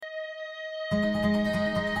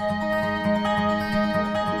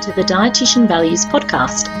To the Dietitian Values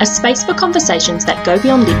Podcast, a space for conversations that go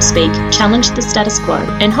beyond lip speak, challenge the status quo,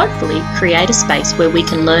 and hopefully create a space where we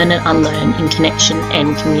can learn and unlearn in connection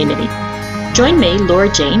and community. Join me,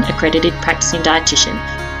 Laura Jean, accredited practicing dietitian,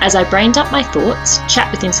 as I brain dump my thoughts,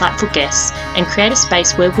 chat with insightful guests, and create a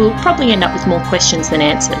space where we'll probably end up with more questions than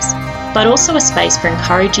answers, but also a space for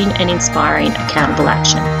encouraging and inspiring accountable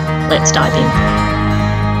action. Let's dive in.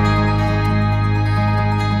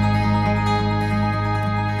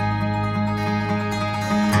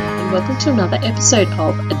 Welcome to another episode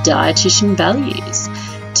of Dietitian Values.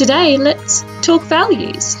 Today, let's talk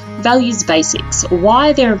values. Values basics,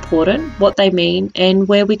 why they're important, what they mean, and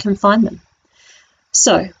where we can find them.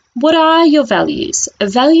 So, what are your values?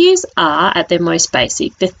 Values are, at their most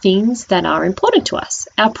basic, the things that are important to us,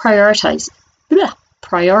 our priorities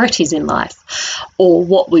in life, or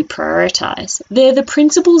what we prioritize. They're the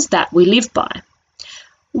principles that we live by.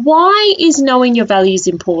 Why is knowing your values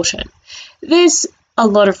important? There's a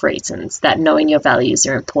lot of reasons that knowing your values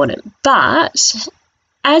are important, but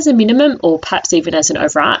as a minimum, or perhaps even as an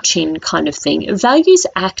overarching kind of thing, values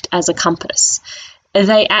act as a compass.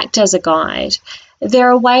 They act as a guide.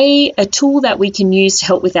 They're a tool that we can use to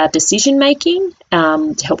help with our decision making,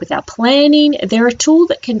 to help with our planning. They're a tool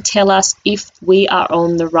that can tell us if we are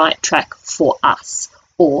on the right track for us,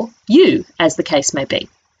 or you, as the case may be.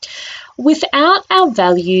 Without our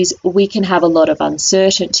values, we can have a lot of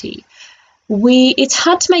uncertainty. It's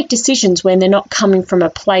hard to make decisions when they're not coming from a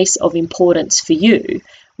place of importance for you.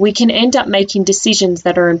 We can end up making decisions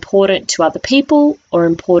that are important to other people or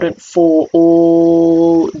important for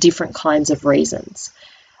all different kinds of reasons.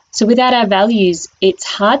 So without our values, it's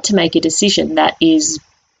hard to make a decision that is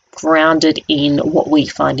grounded in what we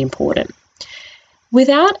find important.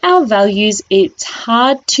 Without our values, it's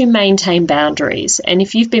hard to maintain boundaries. And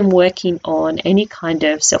if you've been working on any kind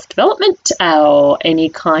of self-development or any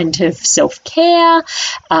kind of self-care,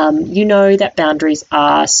 you know that boundaries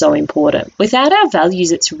are so important. Without our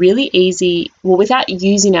values, it's really easy, without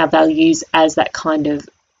using our values as that kind of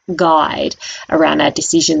guide around our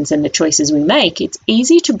decisions and the choices we make, it's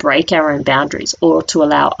easy to break our own boundaries or to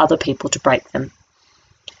allow other people to break them.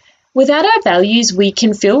 Without our values, we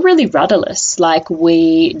can feel really rudderless, like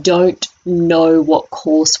we don't know what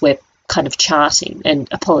course we're kind of charting. And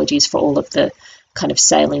apologies for all of the kind of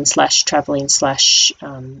sailing / traveling /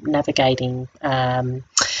 navigating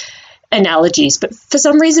analogies. But for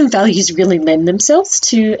some reason, values really lend themselves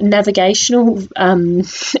to navigational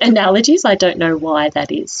analogies. I don't know why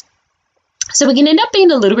that is. So we can end up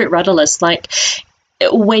being a little bit rudderless, like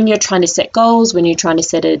when you're trying to set goals, when you're trying to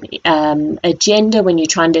set an agenda, when you're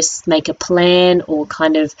trying to make a plan or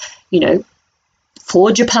kind of,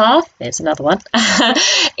 forge a path, there's another one,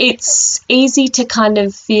 it's easy to kind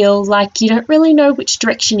of feel like you don't really know which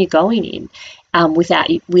direction you're going in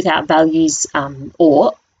without values,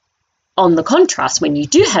 or on the contrast, when you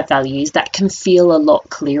do have values, that can feel a lot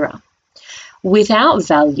clearer. Without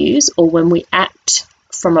values, or when we act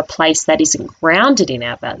from a place that isn't grounded in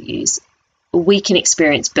our values, we can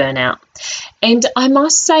experience burnout. And I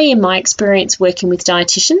must say, in my experience working with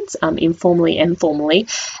dietitians, informally and formally,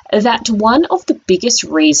 that one of the biggest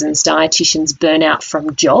reasons dietitians burn out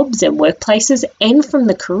from jobs and workplaces and from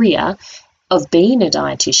the career of being a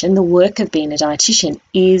dietitian, the work of being a dietitian,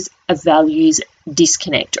 is a values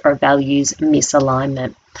disconnect or a values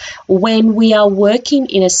misalignment. When we are working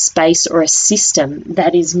in a space or a system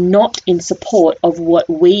that is not in support of what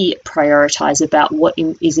we prioritize about what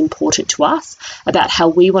is important to us, about how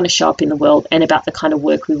we want to show up in the world and about the kind of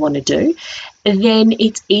work we want to do, then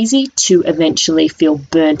it's easy to eventually feel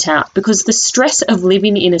burnt out, because the stress of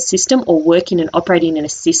living in a system or working and operating in a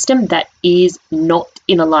system that is not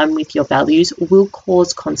in alignment with your values will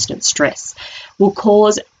cause constant stress, will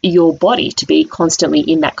cause your body to be constantly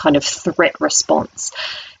in that kind of threat response.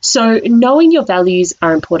 So knowing your values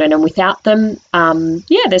are important, and without them,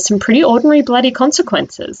 there's some pretty ordinary bloody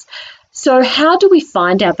consequences. So how do we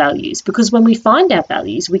find our values? Because when we find our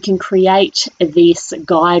values, we can create this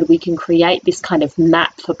guide, we can create this kind of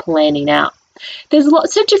map for planning out. There's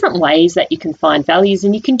lots of different ways that you can find values,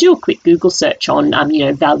 and you can do a quick Google search on,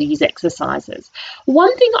 values exercises.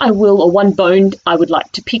 One bone I would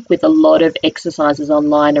like to pick with a lot of exercises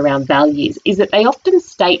online around values is that they often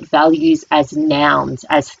state values as nouns,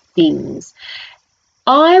 as things.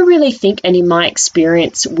 I really think, and in my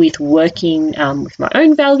experience with working with my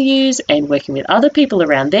own values and working with other people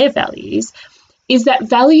around their values, is that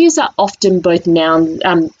values are often both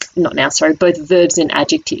both verbs and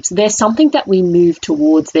adjectives. They're something that we move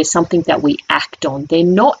towards. They're something that we act on. They're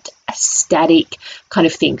not a static kind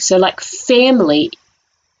of thing. So like family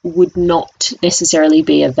would not necessarily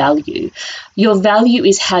be a value. Your value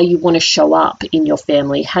is how you want to show up in your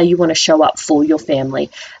family, how you want to show up for your family.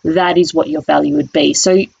 That is what your value would be.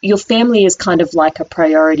 So your family is kind of like a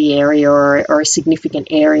priority area or a significant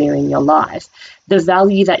area in your life. The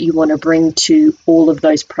value that you want to bring to all of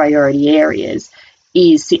those priority areas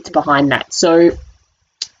sits behind that. So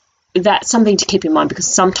that's something to keep in mind, because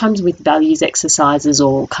sometimes with values exercises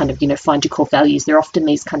or kind of, find your core values, they're often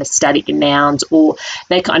these kind of static nouns, or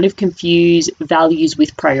they kind of confuse values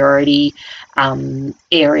with priority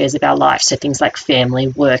areas of our life. So things like family,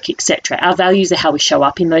 work, etc. Our values are how we show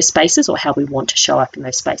up in those spaces, or how we want to show up in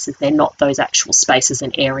those spaces. They're not those actual spaces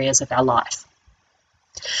and areas of our life.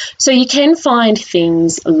 So you can find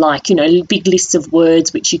things like, big lists of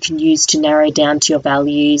words which you can use to narrow down to your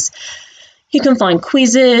values. You can find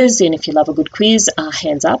quizzes, and if you love a good quiz,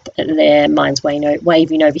 hands up. There, mine's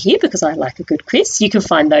waving over here because I like a good quiz. You can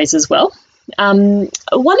find those as well. One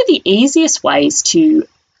of the easiest ways to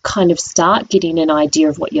kind of start getting an idea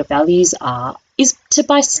of what your values are is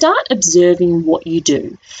by start observing what you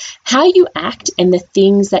do, how you act, and the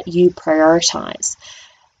things that you prioritize.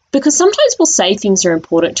 Because sometimes we'll say things are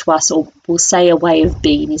important to us, or we'll say a way of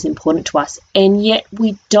being is important to us, and yet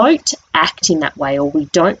we don't act in that way, or we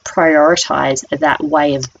don't prioritize that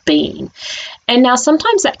way of being. And now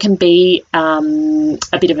sometimes that can be a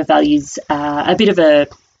bit of a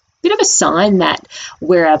sign that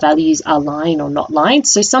where our values are lying or not lying.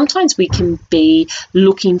 So sometimes we can be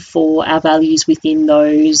looking for our values within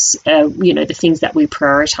those, the things that we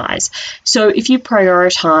prioritize. So if you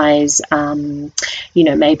prioritize,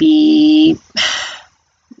 maybe,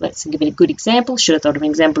 let's give it a good example. Should have thought of an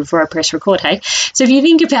example before I press record, hey? So if you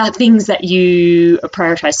think about things that you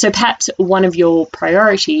prioritize, so perhaps one of your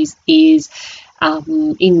priorities is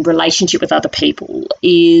in relationship with other people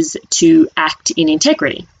is to act in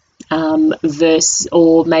integrity.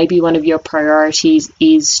 Or maybe one of your priorities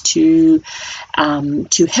is to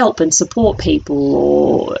help and support people,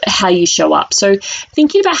 or how you show up. So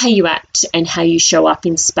thinking about how you act and how you show up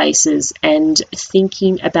in spaces, and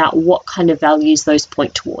thinking about what kind of values those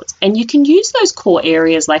point towards. And you can use those core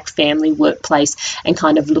areas like family, workplace, and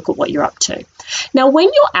kind of look at what you're up to. Now, when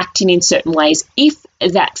you're acting in certain ways, if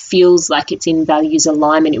that feels like it's in values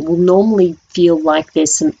alignment, it will normally feel like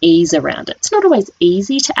there's some ease around it. It's not always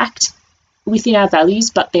easy to act within our values,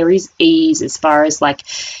 but there is ease as far as like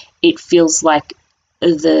it feels like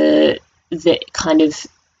the kind of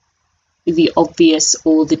the obvious,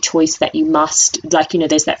 or the choice that you must,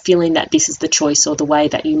 there's that feeling that this is the choice or the way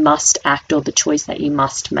that you must act, or the choice that you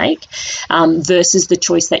must make, versus the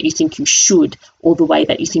choice that you think you should, or the way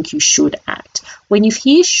that you think you should act. When you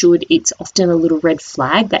hear should, it's often a little red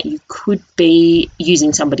flag that you could be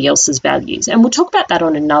using somebody else's values. And we'll talk about that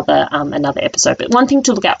on another episode. But one thing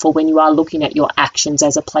to look out for when you are looking at your actions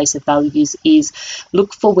as a place of values is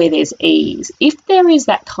look for where there's ease. If there is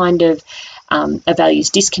that kind of a values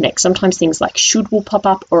disconnect, sometimes things like should will pop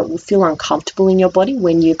up, or it will feel uncomfortable in your body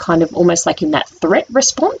when you're kind of almost like in that threat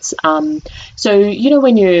response. So,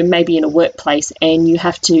 when you're maybe in a workplace and you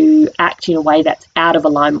have to act in a way that's out of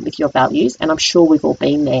alignment with your values, and I'm sure we've all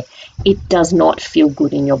been there, it does not feel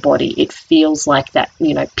good in your body. It feels like that,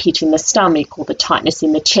 pit in the stomach, or the tightness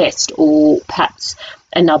in the chest, or perhaps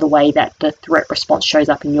another way that the threat response shows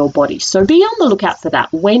up in your body. So be on the lookout for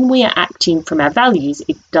that. When we are acting from our values,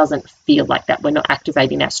 it doesn't feel like that. We're not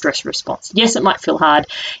activating our stress response. Yes, it might feel hard.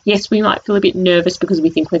 Yes, we might feel a bit nervous because we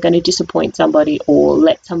think we're going to disappoint somebody, or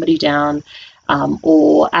let somebody down,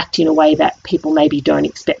 or act in a way that people maybe don't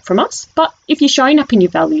expect from us. But if you're showing up in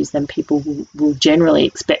your values, then people will generally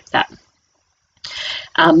expect that.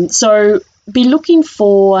 So be looking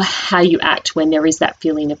for how you act when there is that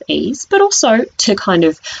feeling of ease, but also to kind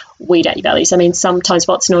of weed out your values. I mean, sometimes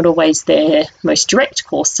what's not always their most direct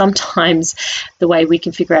course. Sometimes the way we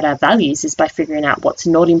can figure out our values is by figuring out what's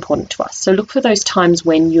not important to us. So look for those times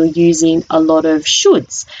when you're using a lot of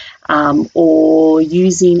shoulds, or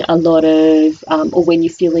using a lot of, or when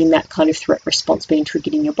you're feeling that kind of threat response being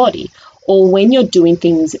triggered in your body, or when you're doing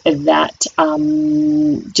things that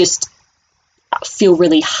just feel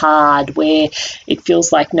really hard, where it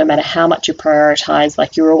feels like no matter how much you prioritize,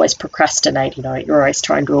 like you're always procrastinating, or you're always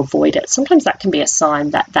trying to avoid it. Sometimes that can be a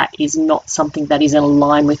sign that that is not something that is in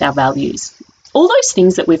line with our values. All those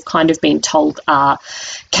things that we've kind of been told are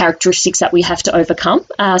characteristics that we have to overcome.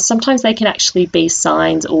 Sometimes they can actually be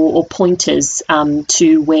signs or pointers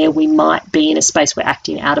to where we might be in a space we're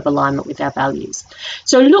acting out of alignment with our values.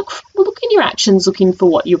 So look in your actions, looking for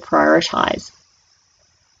what you prioritize.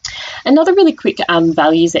 Another really quick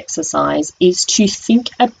values exercise is to think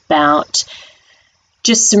about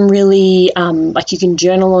just some really, like you can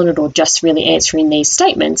journal on it or just really answering these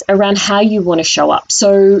statements around how you want to show up.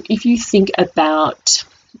 So if you think about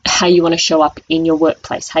how you want to show up in your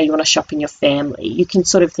workplace, how you want to show up in your family, you can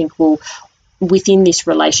sort of think, well, within this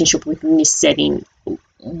relationship, within this setting,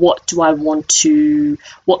 what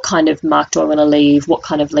kind of mark do I want to leave? What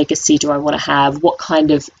kind of legacy do I want to have? What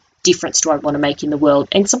kind of difference do I want to make in the world?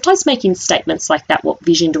 And sometimes making statements like that, what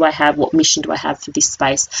vision do I have? What mission do I have for this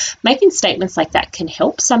space? Making statements like that can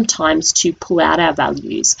help sometimes to pull out our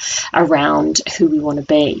values around who we want to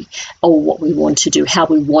be or what we want to do, how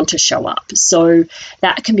we want to show up. So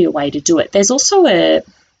that can be a way to do it. There's also a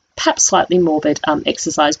perhaps slightly morbid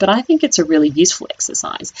exercise, but I think it's a really useful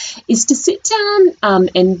exercise, is to sit down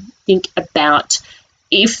and think about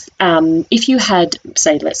if you had,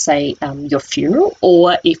 let's say your funeral,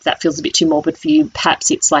 or if that feels a bit too morbid for you,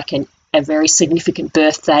 perhaps it's like a very significant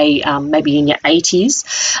birthday, maybe in your 80s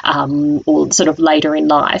or sort of later in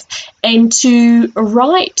life, and to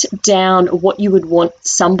write down what you would want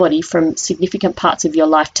somebody from significant parts of your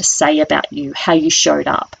life to say about you, how you showed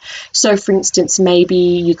up. So, for instance, maybe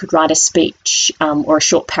you could write a speech or a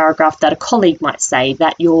short paragraph that a colleague might say,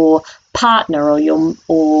 that your partner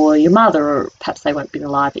or your mother, or perhaps they won't be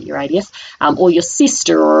alive at your 80th, or your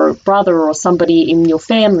sister or brother or somebody in your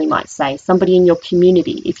family might say, somebody in your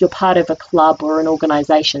community, if you're part of a club or an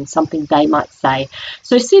organisation, something they might say.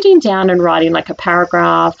 So sitting down and writing like a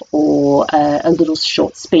paragraph or a little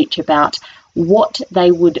short speech about what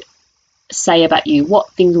they would say about you, what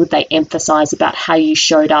things would they emphasize about how you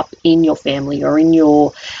showed up in your family or in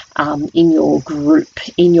your group,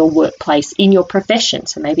 in your workplace, in your profession.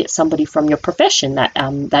 So maybe it's somebody from your profession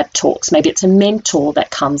that talks. Maybe it's a mentor that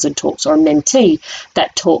comes and talks, or a mentee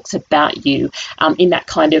that talks about you in that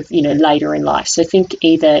kind of, later in life. So think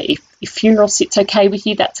either if funeral sits okay with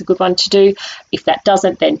you, that's a good one to do. If that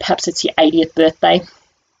doesn't, then perhaps it's your 80th birthday.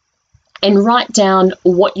 And write down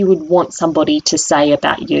what you would want somebody to say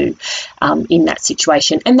about you in that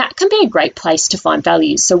situation. And that can be a great place to find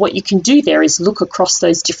values. So what you can do there is look across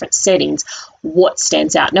those different settings, what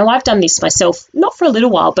stands out. Now, I've done this myself, not for a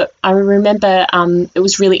little while, but I remember it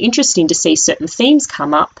was really interesting to see certain themes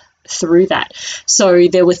come up through that. So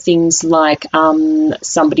there were things like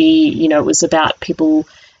somebody, it was about people,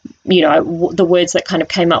 the words that kind of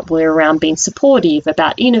came up were around being supportive,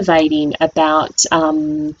 about innovating, about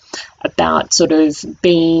sort of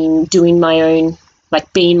doing my own,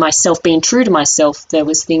 like being myself, being true to myself. There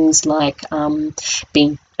was things like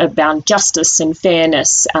being about justice and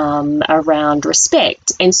fairness, around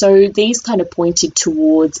respect. And so these kind of pointed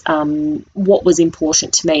towards what was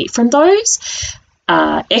important to me. From those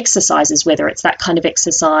exercises, whether it's that kind of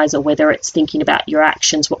exercise or whether it's thinking about your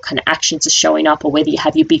actions, what kind of actions are showing up, or whether you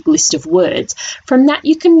have your big list of words, from that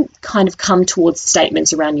you can kind of come towards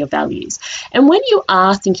statements around your values. And when you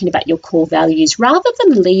are thinking about your core values, rather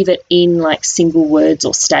than leave it in like single words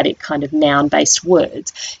or static kind of noun-based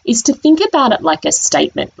words, is to think about it like a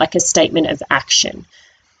statement of action.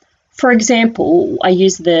 For example, I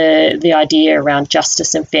use the idea around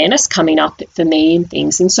justice and fairness coming up for me in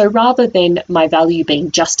things. And so rather than my value being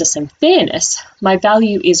justice and fairness, my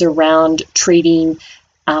value is around treating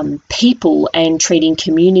people and treating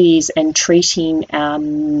communities and treating,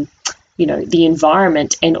 the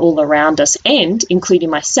environment and all around us, and including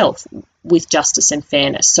myself, with justice and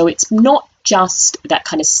fairness. So it's not just that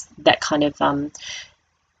kind of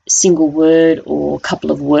single word or couple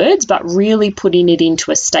of words, but really putting it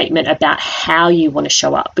into a statement about how you want to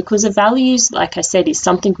show up, because a values, like I said, is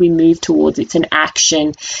something we move towards. It's an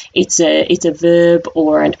action, it's a verb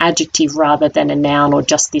or an adjective rather than a noun or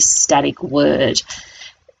just this static word.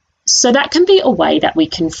 So that can be a way that we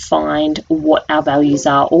can find what our values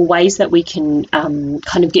are, or ways that we can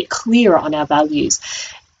kind of get clearer on our values.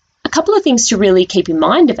 A couple of things to really keep in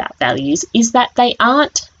mind about values is that they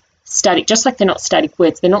aren't static, just like they're not static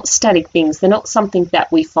words, they're not static things, they're not something that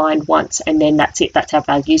we find once and then that's it, that's our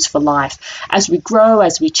values for life. As we grow,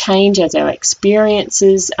 as we change, as our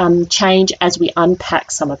experiences change, as we unpack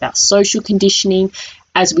some of our social conditioning,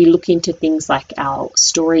 as we look into things like our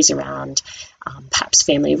stories around perhaps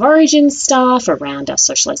family of origin stuff, around our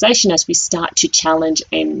socialization, as we start to challenge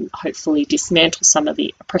and hopefully dismantle some of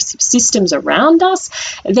the oppressive systems around us,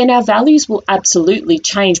 then our values will absolutely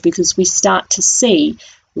change, because we start to see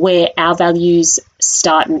where our values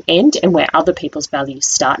start and end, and where other people's values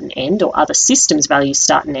start and end, or other systems' values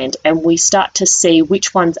start and end, and we start to see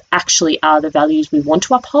which ones actually are the values we want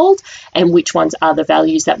to uphold, and which ones are the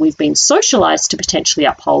values that we've been socialized to potentially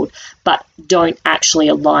uphold, but don't actually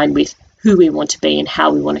align with who we want to be and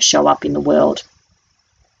how we want to show up in the world.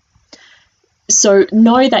 So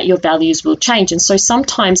know that your values will change. And so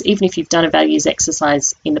sometimes, even if you've done a values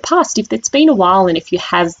exercise in the past, if it's been a while and if you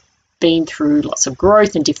have been through lots of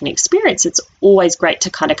growth and different experience, it's always great to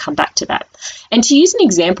kind of come back to that. And to use an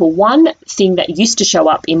example, one thing that used to show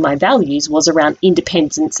up in my values was around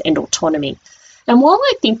independence and autonomy. And while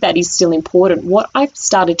I think that is still important, what I've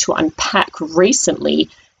started to unpack recently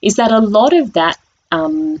is that a lot of that,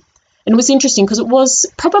 and it was interesting because it was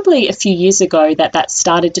probably a few years ago that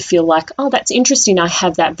started to feel like, oh, that's interesting, I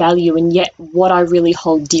have that value, and yet what I really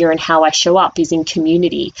hold dear and how I show up is in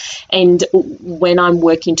community. And when I'm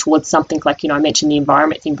working towards something like, I mentioned the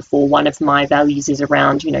environment thing before, one of my values is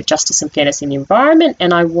around, justice and fairness in the environment,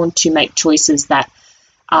 and I want to make choices that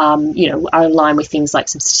align with things like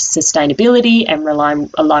some sustainability and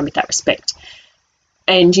align with that respect.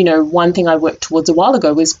 And, one thing I worked towards a while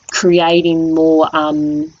ago was creating more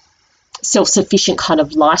self-sufficient kind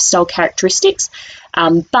of lifestyle characteristics.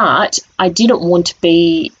 But I didn't want to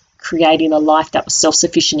be creating a life that was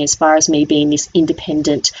self-sufficient as far as me being this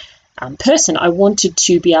independent person. I wanted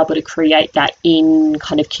to be able to create that in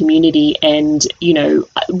kind of community. And,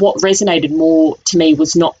 what resonated more to me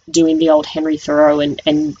was not doing the old Henry Thoreau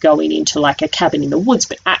and going into like a cabin in the woods,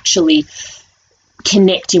 but actually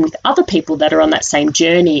connecting with other people that are on that same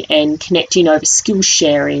journey and connecting over skill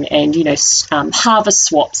sharing and, harvest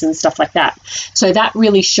swaps and stuff like that. So that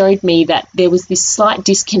really showed me that there was this slight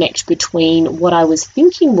disconnect between what I was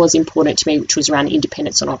thinking was important to me, which was around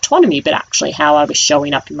independence and autonomy, but actually how I was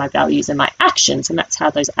showing up in my values and my actions. And that's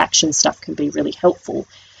how those action stuff can be really helpful.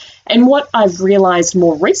 And what I've realized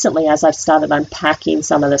more recently as I've started unpacking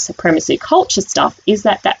some of the supremacy culture stuff is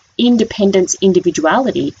that independence,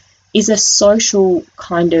 individuality is a social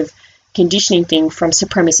kind of conditioning thing from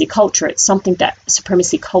supremacy culture. It's something that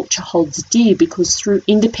supremacy culture holds dear because through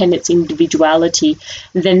independence, individuality,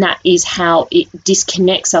 then that is how it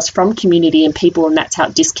disconnects us from community and people, and that's how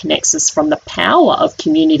it disconnects us from the power of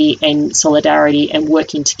community and solidarity and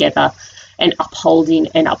working together and upholding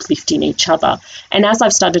and uplifting each other. And as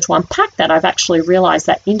I've started to unpack that, I've actually realized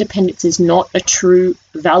that independence is not a true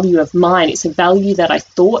value of mine. It's a value that I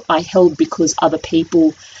thought I held because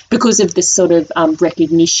of this sort of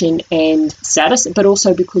recognition and status, but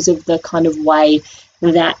also because of the kind of way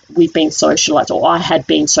that we've been socialized, or I had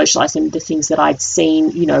been socialized, and the things that I'd seen,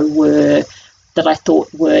 that I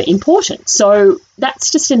thought were important. So that's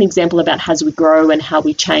just an example about as we grow and how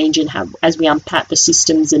we change and how as we unpack the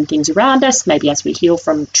systems and things around us, maybe as we heal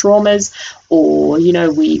from traumas, or,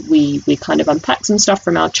 we kind of unpack some stuff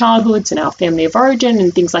from our childhoods and our family of origin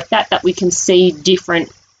and things like that we can see different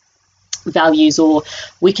values, or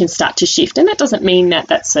we can start to shift. And that doesn't mean that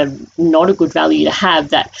that's not a good value to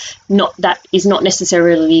have. That is not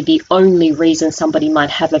necessarily the only reason somebody might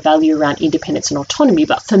have a value around independence and autonomy.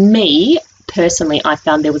 But for me personally, I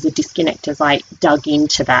found there was a disconnect as I dug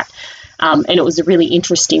into that. And it was a really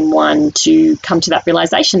interesting one to come to that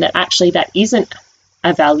realization that actually that isn't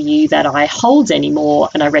a value that I hold anymore,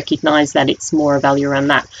 and I recognize that it's more a value around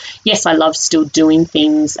that. Yes, I love still doing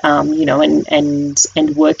things,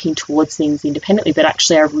 and working towards things independently, but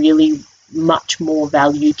actually I really much more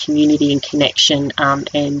value community and connection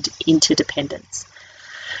and interdependence.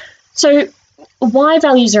 So why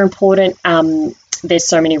values are important, there's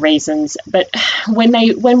so many reasons, but when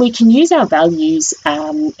we can use our values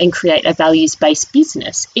and create a values-based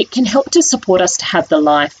business, it can help to support us to have the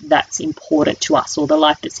life that's important to us, or the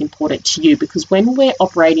life that's important to you. Because when we're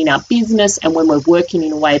operating our business and when we're working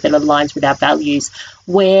in a way that aligns with our values,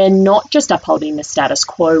 we're not just upholding the status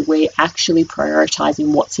quo, we're actually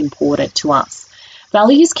prioritizing what's important to us.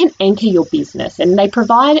 Values can anchor your business and they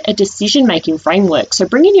provide a decision-making framework. So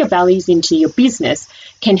bringing your values into your business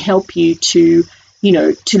can help you to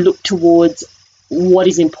look towards what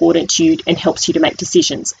is important to you and helps you to make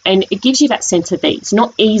decisions. And it gives you that sense of ease,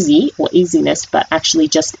 not easy or easiness, but actually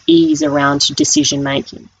just ease around decision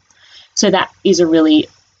making. So that is a really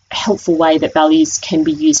helpful way that values can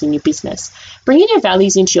be used in your business. Bringing your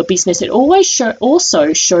values into your business, it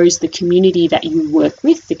also shows the community that you work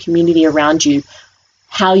with, the community around you,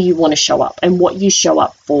 how you want to show up and what you show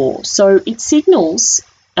up for. So it signals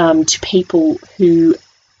to people who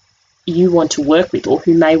you want to work with or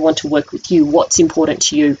who may want to work with you what's important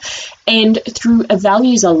to you. And through a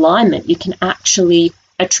values alignment, you can actually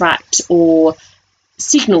attract or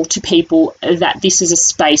signal to people that this is a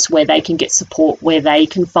space where they can get support, where they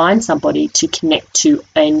can find somebody to connect to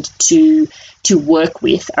and to work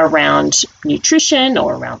with around nutrition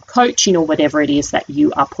or around coaching or whatever it is that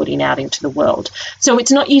you are putting out into the world. So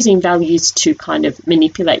it's not using values to kind of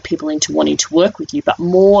manipulate people into wanting to work with you, but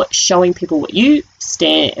more showing people what you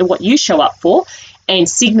show up for and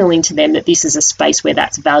signaling to them that this is a space where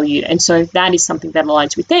that's valued. And so if that is something that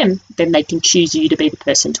aligns with them, then they can choose you to be the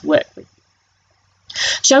person to work with.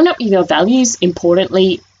 Showing up with your values,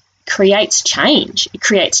 importantly, creates change. It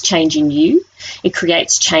creates change in you. It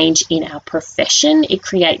creates change in our profession. It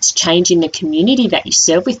creates change in the community that you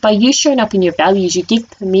serve with. By you showing up in your values, you give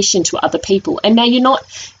permission to other people. And now you're not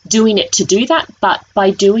doing it to do that, but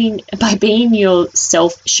by being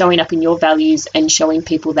yourself, showing up in your values and showing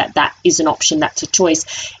people that that is an option, that's a choice,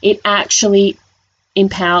 it actually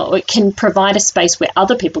it can provide a space where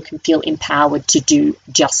other people can feel empowered to do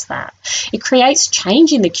just that. It creates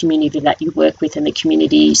change in the community that you work with and the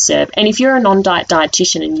community you serve. And if you're a non-diet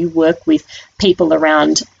dietitian and you work with people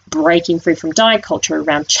around breaking free from diet culture,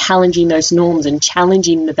 around challenging those norms and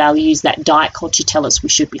challenging the values that diet culture tell us we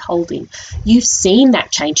should be holding, you've seen that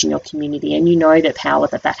change in your community and you know the power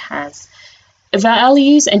that that has.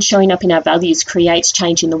 Values and showing up in our values creates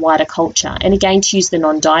change in the wider culture. And again, to use the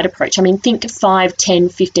non-diet approach, I mean, think 5, 10,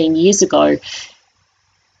 15 years ago,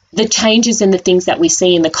 the changes and the things that we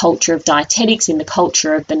see in the culture of dietetics, in the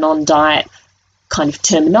culture of the non-diet kind of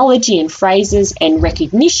terminology and phrases and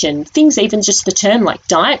recognition, things even just the term like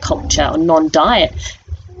diet culture or non-diet,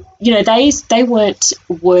 you know, they weren't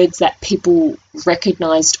words that people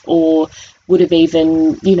recognized or would have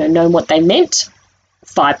even, you know, known what they meant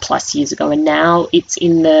 5+ years ago, and now it's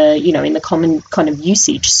in the, you know, in the common kind of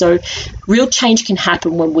usage. So real change can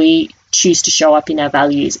happen when we choose to show up in our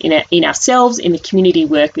values, in ourselves, in the community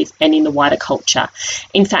we work with, and in the wider culture.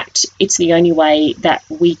 In fact, it's the only way that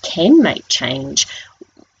we can make change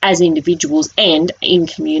as individuals and in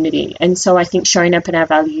community. And so I think showing up in our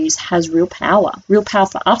values has real power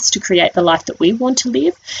for us to create the life that we want to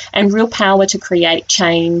live, and real power to create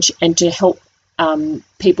change and to help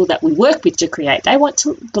people that we work with to create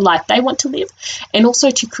the life they want to live, and also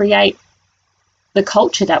to create the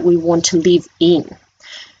culture that we want to live in.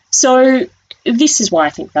 So this is why I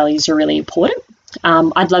think values are really important.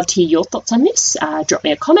 I'd love to hear your thoughts on this. Drop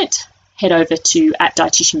me a comment, head over to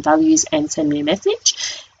 @dietitianvalues and send me a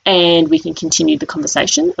message, and we can continue the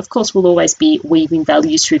conversation. Of course, we'll always be weaving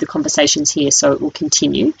values through the conversations here, so it will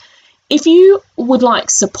continue. If you would like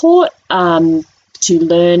support to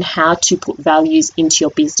learn how to put values into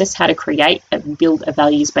your business, how to create and build a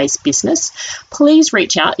values-based business, please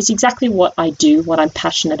reach out. It's exactly what I do. What I'm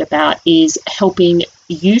passionate about is helping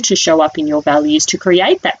you to show up in your values, to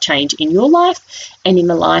create that change in your life and in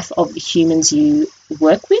the life of the humans you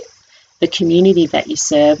work with, the community that you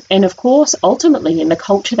serve, and of course, ultimately in the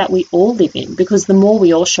culture that we all live in, because the more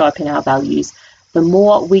we all show up in our values, the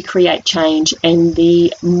more we create change and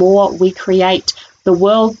the more we create the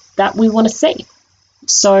world that we want to see.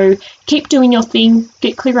 So keep doing your thing,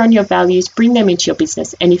 get clear on your values, bring them into your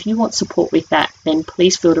business. And if you want support with that, then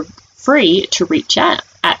please feel free to reach out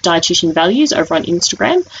 @Dietitian Values over on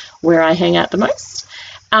Instagram, where I hang out the most.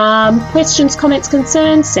 Questions, comments,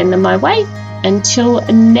 concerns, send them my way. Until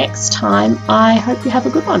next time, I hope you have a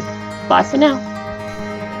good one. Bye for now.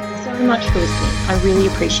 Thanks so much for listening. I really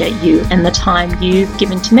appreciate you and the time you've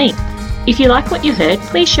given to me. If you like what you heard,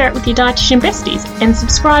 please share it with your dietitian besties and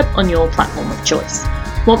subscribe on your platform of choice.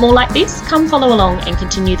 Want more like this? Come follow along and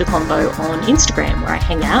continue the convo on Instagram, where I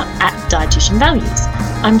hang out @Dietitian Values.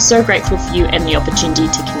 I'm so grateful for you and the opportunity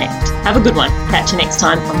to connect. Have a good one. Catch you next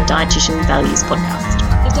time on the Dietitian Values podcast.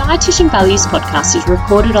 The Dietitian Values podcast is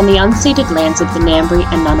recorded on the unceded lands of the Ngambri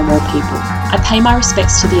and Ngunnawal people. I pay my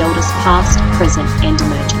respects to the elders past, present and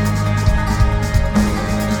emerging.